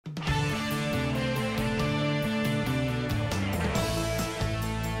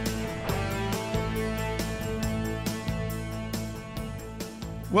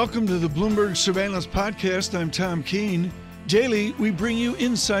Welcome to the Bloomberg Surveillance Podcast. I'm Tom Keene. Daily, we bring you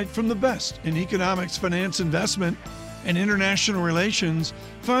insight from the best in economics, finance, investment, and international relations.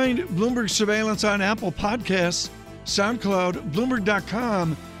 Find Bloomberg Surveillance on Apple Podcasts, SoundCloud,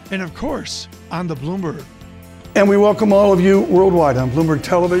 Bloomberg.com, and of course, on the Bloomberg. And we welcome all of you worldwide on Bloomberg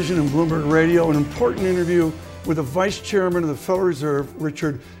Television and Bloomberg Radio. An important interview with the Vice Chairman of the Federal Reserve,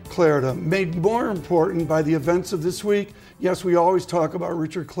 Richard Clarida, made more important by the events of this week. Yes, we always talk about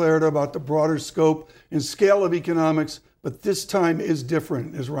Richard Clarida, about the broader scope and scale of economics, but this time is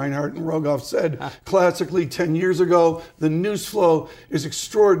different. As Reinhardt and Rogoff said classically 10 years ago, the news flow is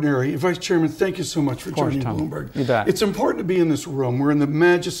extraordinary. Vice Chairman, thank you so much for joining Bloomberg. You bet. It's important to be in this room. We're in the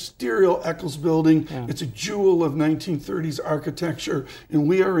magisterial Eccles building. Yeah. It's a jewel of 1930s architecture, and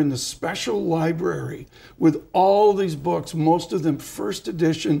we are in the special library with all these books, most of them first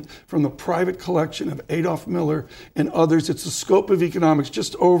edition from the private collection of Adolf Miller and others. It's the scope of economics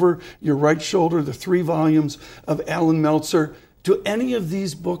just over your right shoulder, the 3 volumes of Alan Meltzer. Do any of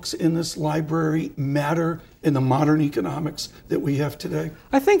these books in this library matter in the modern economics that we have today?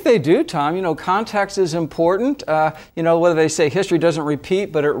 I think they do, Tom. You know, context is important. Whether they say history doesn't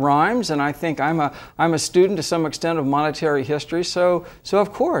repeat, but it rhymes. And I think I'm a student to some extent of monetary history. So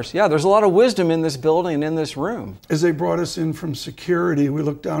of course, yeah, there's a lot of wisdom in this building and in this room. As they brought us in from security, we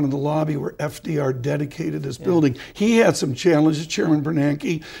looked down in the lobby where FDR dedicated this building. He had some challenges. Chairman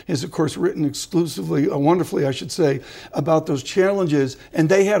Bernanke has, of course, written exclusively, wonderfully, I should say, about those challenges. And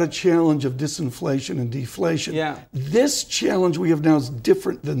they had a challenge of disinflation and deflation. Yeah. This challenge we have now is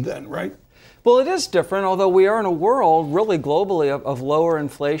different than then, right? Well, it is different, although we are in a world really globally of lower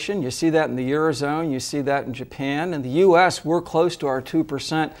inflation. You see that in the Eurozone, you see that in Japan. In the U.S., we're close to our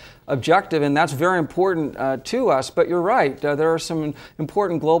 2% objective, and that's very important to us. But you're right, there are some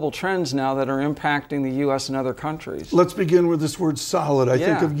important global trends now that are impacting the U.S. and other countries. Let's begin with this word solid. I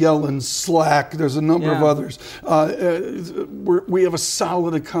think of Yellen, Slack, there's a number of others. We have a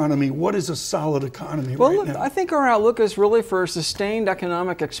solid economy. What is a solid economy right now? I think our outlook is really for sustained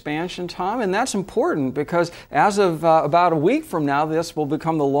economic expansion, Tom, and that's important because as of about a week from now, this will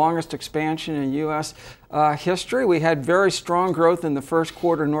become the longest expansion in U.S. history. We had very strong growth in the first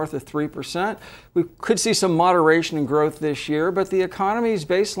quarter, north of 3%. We could see some moderation in growth this year, but the economy's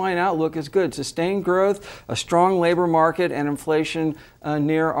baseline outlook is good. Sustained growth, a strong labor market, and inflation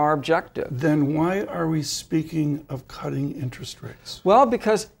near our objective. Then why are we speaking of cutting interest rates? Well,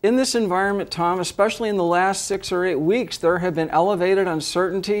 because in this environment, Tom, especially in the last 6 or 8 weeks, there have been elevated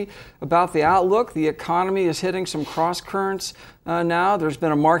uncertainty about the outlook. The economy is hitting some cross currents now. There's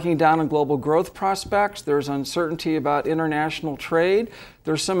been a marking down in global growth prospects. There's uncertainty about international trade.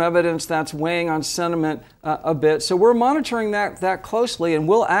 There's some evidence that's weighing on sentiment a bit. So we're monitoring that closely, and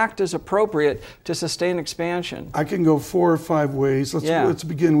we'll act as appropriate to sustain expansion. I can go 4 or 5 ways. Let's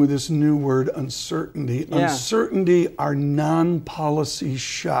begin with this new word, uncertainty. Yeah. Uncertainty are non-policy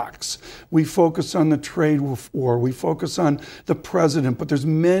shocks. We focus on the trade war. We focus on the president, but there's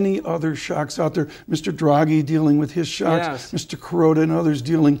many other shocks out there. Mr. Draghi dealing with his shocks. Mr. Clarida and others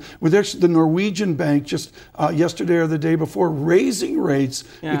dealing with the Norwegian bank just yesterday or the day before raising rates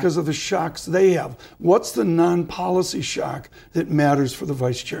because of the shocks they have. What's the non-policy shock that matters for the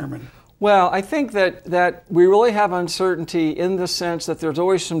Vice Chairman? Well, I think that we really have uncertainty in the sense that there's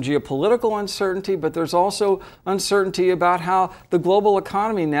always some geopolitical uncertainty, but there's also uncertainty about how the global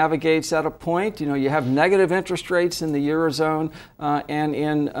economy navigates at a point. You know, you have negative interest rates in the Eurozone and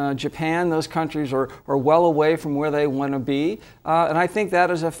in Japan. Those countries are well away from where they want to be. And I think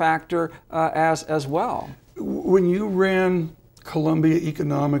that is a factor as well. When you ran Columbia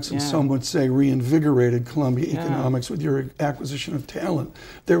Economics, and some would say reinvigorated Columbia Economics with your acquisition of talent,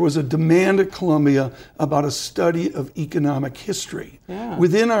 there was a demand at Columbia about a study of economic history.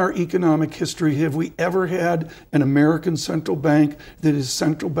 Within our economic history, have we ever had an American central bank that is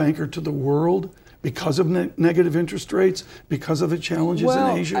central banker to the world? Because of negative interest rates, because of the challenges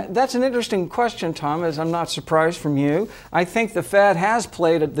in Asia? That's an interesting question, Tom, as I'm not surprised from you. I think the Fed has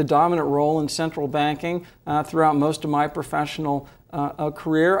played the dominant role in central banking throughout most of my professional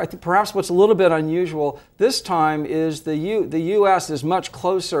career. I think perhaps what's a little bit unusual this time is the U.S. is much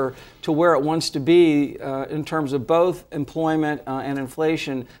closer to where it wants to be in terms of both employment and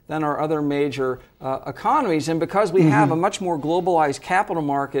inflation than our other major economies. And because we have a much more globalized capital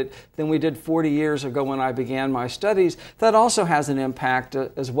market than we did 40 years ago when I began my studies, that also has an impact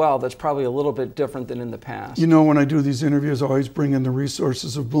as well that's probably a little bit different than in the past. You know, when I do these interviews, I always bring in the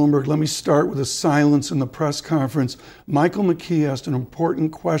resources of Bloomberg. Let me start with a silence in the press conference. Michael McKee asked an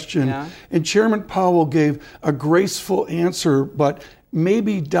important question, and Chairman Powell gave a graceful answer, but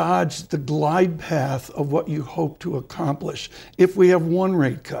maybe dodge the glide path of what you hope to accomplish? If we have one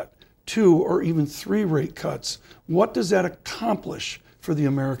rate cut, two or even three rate cuts, what does that accomplish for the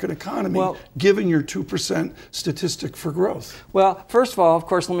American economy, given your 2% statistic for growth? Well, first of all, of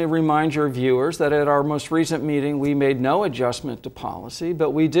course, let me remind your viewers that at our most recent meeting, we made no adjustment to policy,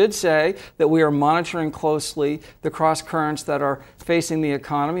 but we did say that we are monitoring closely the cross currents that are facing the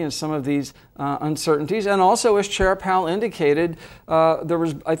economy and some of these uncertainties. And also, as Chair Powell indicated, there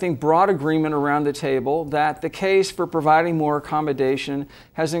was, I think, broad agreement around the table that the case for providing more accommodation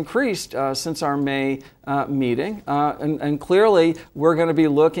has increased since our May meeting. And clearly, we're going to be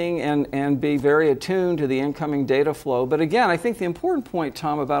looking and be very attuned to the incoming data flow. But again, I think the important point,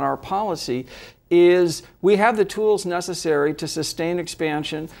 Tom, about our policy is we have the tools necessary to sustain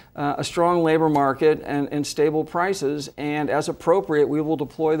expansion, a strong labor market, and stable prices. And as appropriate, we will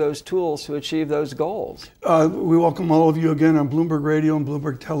deploy those tools to achieve those goals. We welcome all of you again on Bloomberg Radio and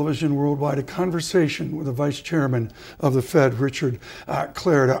Bloomberg Television Worldwide, a conversation with the Vice Chairman of the Fed, Richard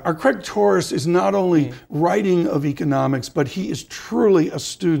Clarida. Our Craig Torres is not only writing of economics, but he is truly a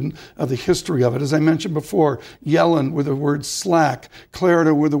student of the history of it. As I mentioned before, Yellen with the word slack,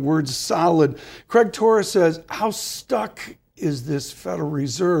 Clarida with the word solid. Craig Torres says, how stuck is this Federal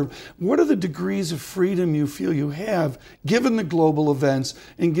Reserve? What are the degrees of freedom you feel you have, given the global events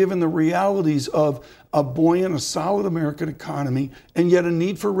and given the realities of a buoyant, a solid American economy, and yet a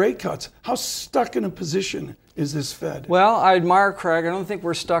need for rate cuts? How stuck in a position is this Fed? Well, I admire Craig. I don't think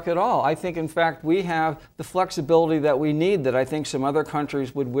we're stuck at all. I think, in fact, we have the flexibility that we need that I think some other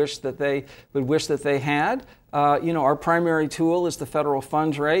countries would wish that they had. Our primary tool is the federal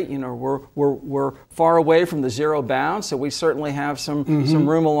funds rate. We're far away from the zero bound, so we certainly have some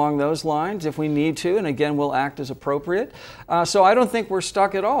room along those lines if we need to, and again, we'll act as appropriate. So I don't think we're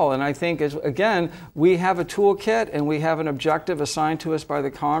stuck at all, and I think, again, we have a toolkit and we have an objective assigned to us by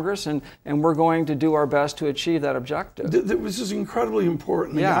the Congress, and we're going to do our best to achieve that objective. This is incredibly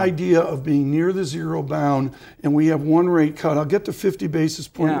important, the idea of being near the zero bound, and we have one rate cut. I'll get to 50 basis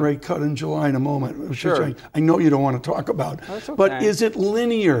point rate cut in July in a moment, which I know you don't want to talk about. That's okay. But is it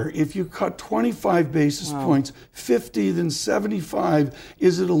linear? If you cut 25 basis points, 50, then 75,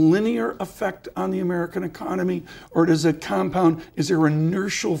 is it a linear effect on the American economy, or does it compound? Is there an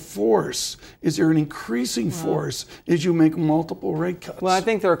inertial force? Is there an increasing force as you make multiple rate cuts? Well, I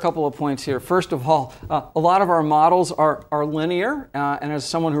think there are a couple of points here. First of all, a lot of our models are linear, and as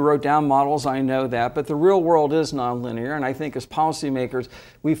someone who wrote down models, I know that, but the real world is nonlinear, and I think as policymakers,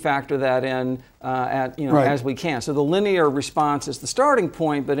 we factor that in as we can. So the linear response is the starting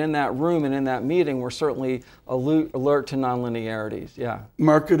point, but in that room and in that meeting, we're certainly alert to nonlinearities. Yeah.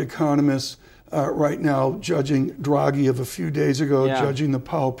 Market economists right now judging Draghi of a few days ago, judging the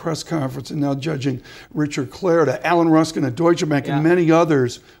Powell press conference, and now judging Richard Clarida, Alan Ruskin at Deutsche Bank, and many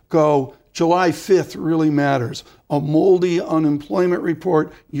others go, July 5th really matters. A moldy unemployment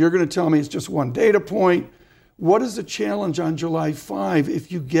report, you're going to tell me it's just one data point. What is the challenge on July 5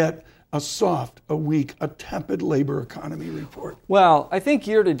 if you get a soft, a weak, a tepid labor economy report? Well, I think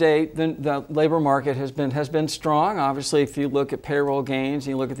year to date, the labor market has been strong. Obviously, if you look at payroll gains,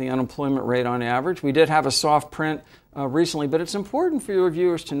 and you look at the unemployment rate on average, we did have a soft print recently, but it's important for your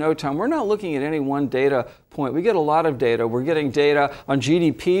viewers to know, Tom, we're not looking at any one data point. We get a lot of data. We're getting data on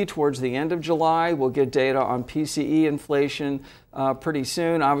GDP towards the end of July. We'll get data on PCE inflation pretty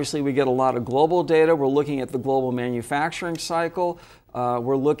soon. Obviously, we get a lot of global data. We're looking at the global manufacturing cycle.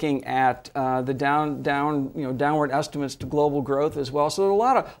 We're looking at the downward estimates to global growth as well. So there are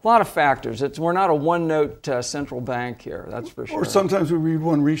a lot of factors. We're not a one-note central bank here, that's for sure. Or sometimes we read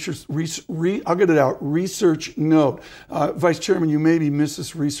one I'll get it out, research note. Vice Chairman, you maybe missed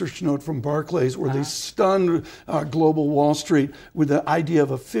this research note from Barclays where they stunned global Wall Street with the idea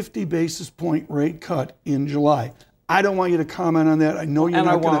of a 50 basis point rate cut in July. I don't want you to comment on that. I know you're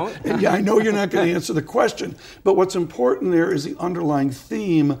not going to. Yeah, I know you're not going to answer the question. But what's important there is the underlying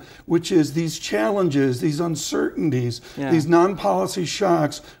theme, which is these challenges, these uncertainties, these non-policy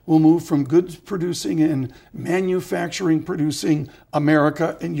shocks will move from goods producing and manufacturing producing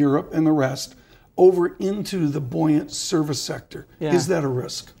America and Europe and the rest over into the buoyant service sector. Is that a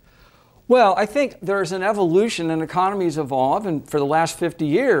risk? Well, I think there's an evolution and economies evolve, and for the last 50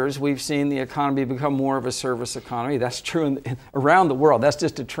 years, we've seen the economy become more of a service economy. That's true around the world. That's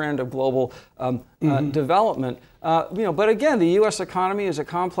just a trend of global development. But again, the U.S. economy is a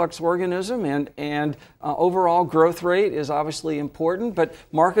complex organism, and overall growth rate is obviously important, but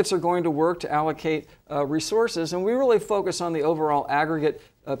markets are going to work to allocate resources, and we really focus on the overall aggregate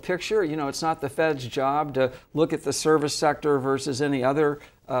picture. You know, it's not the Fed's job to look at the service sector versus any other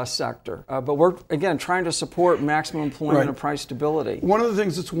sector. But we're, again, trying to support maximum employment and price stability. One of the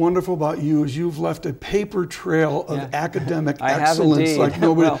things that's wonderful about you is you've left a paper trail of academic I excellence have indeed. like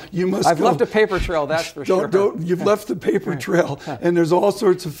nobody. Well, you must I've left a paper trail, that's for sure. You've left the paper trail, and there's all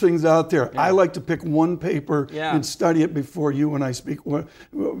sorts of things out there. I like to pick one paper and study it before you and I speak,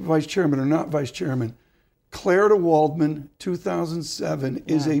 Vice Chairman or not Vice Chairman. Clarida Waldman, 2007,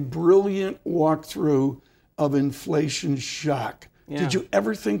 is a brilliant walkthrough of inflation shock. Did you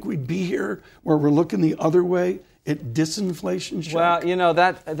ever think we'd be here where we're looking the other way at disinflation shock? Well, you know,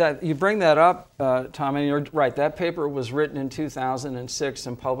 that you bring that up, Tom, and you're right. That paper was written in 2006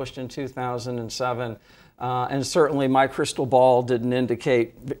 and published in 2007. And certainly my crystal ball didn't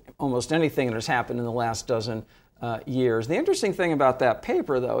indicate almost anything that has happened in the last dozen years. The interesting thing about that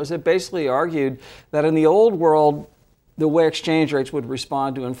paper, though, is it basically argued that in the old world, the way exchange rates would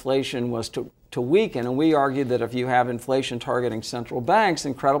respond to inflation was to weaken. And we argued that if you have inflation targeting central banks,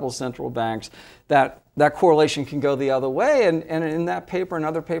 incredible central banks, that correlation can go the other way. And in that paper and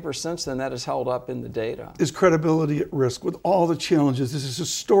other papers since then, that is held up in the data. Is credibility at risk with all the challenges? This is a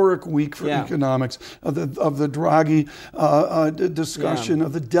historic week for economics, of the Draghi discussion,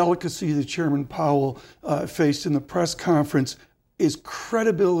 of the delicacy that Chairman Powell faced in the press conference. Is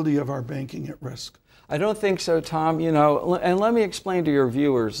credibility of our banking at risk? I don't think so, Tom. You know, and let me explain to your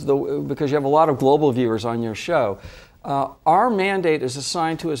viewers, because you have a lot of global viewers on your show. Our mandate is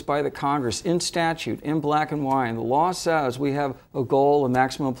assigned to us by the Congress in statute, in black and white. And the law says we have a goal of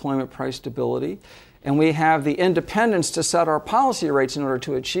maximum employment price stability, and we have the independence to set our policy rates in order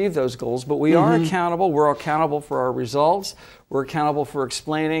to achieve those goals. But we are accountable. We're accountable for our results. We're accountable for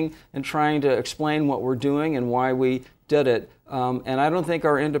explaining and trying to explain what we're doing and why we did it. And I don't think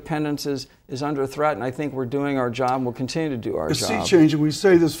our independence is under threat, and I think we're doing our job and we'll continue to do our job. A sea change, and we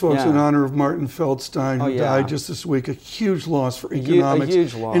say this, folks, in honor of Martin Feldstein, who died just this week. A huge loss for economics. A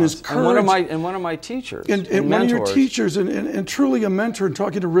huge loss. And his courage. And one of my teachers. And one of your teachers, and truly a mentor, and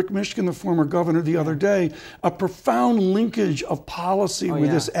talking to Rick Mishkin, the former governor, the other day, a profound linkage of policy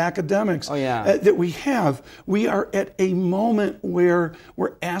with this academics that we have. We are at a moment where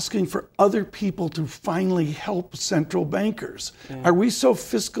we're asking for other people to finally help central bankers. Are we so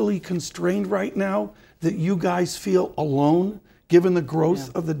fiscally constrained right now that you guys feel alone, given the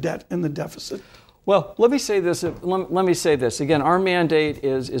growth of the debt and the deficit? Well, let me say this. Again, our mandate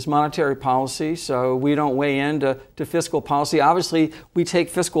is monetary policy, so we don't weigh into fiscal policy. Obviously, we take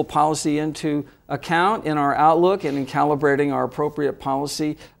fiscal policy into account in our outlook and in calibrating our appropriate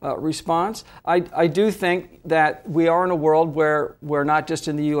policy response. I do think that we are in a world where not just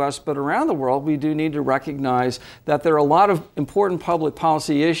in the U.S. but around the world, we do need to recognize that there are a lot of important public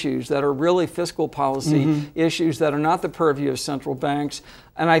policy issues that are really fiscal policy issues that are not the purview of central banks.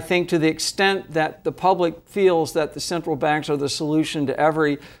 And I think to the extent that the public feels that the central banks are the solution to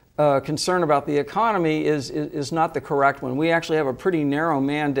every concern about the economy is not the correct one. We actually have a pretty narrow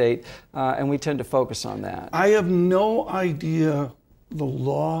mandate, and we tend to focus on that. I have no idea the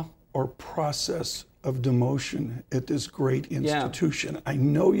law or process of demotion at this great institution. I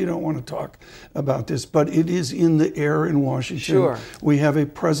know you don't want to talk about this, but it is in the air in Washington. We have a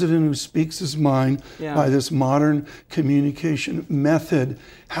president who speaks his mind by this modern communication method.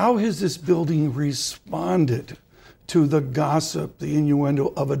 How has this building responded to the gossip, the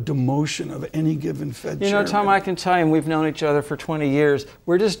innuendo of a demotion of any given Fed chairman? You know, Tom, I can tell you, and we've known each other for 20 years,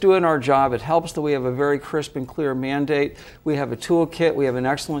 we're just doing our job. It helps that we have a very crisp and clear mandate. We have a toolkit. We have an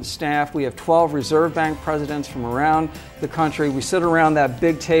excellent staff. We have 12 Reserve Bank presidents from around the country. We sit around that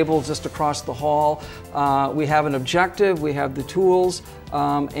big table just across the hall. We have an objective. We have the tools.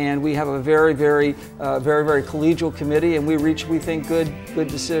 And we have a very, very collegial committee, and we reach, we think, good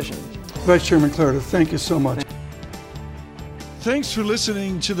decisions. Vice Chairman Clarida, thank you so much. Thanks for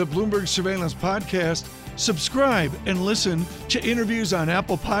listening to the Bloomberg Surveillance Podcast. Subscribe and listen to interviews on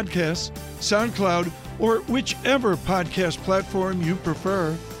Apple Podcasts, SoundCloud, or whichever podcast platform you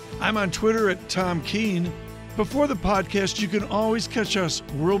prefer. I'm on Twitter at Tom Keene. Before the podcast, you can always catch us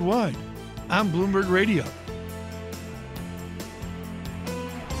worldwide on Bloomberg Radio.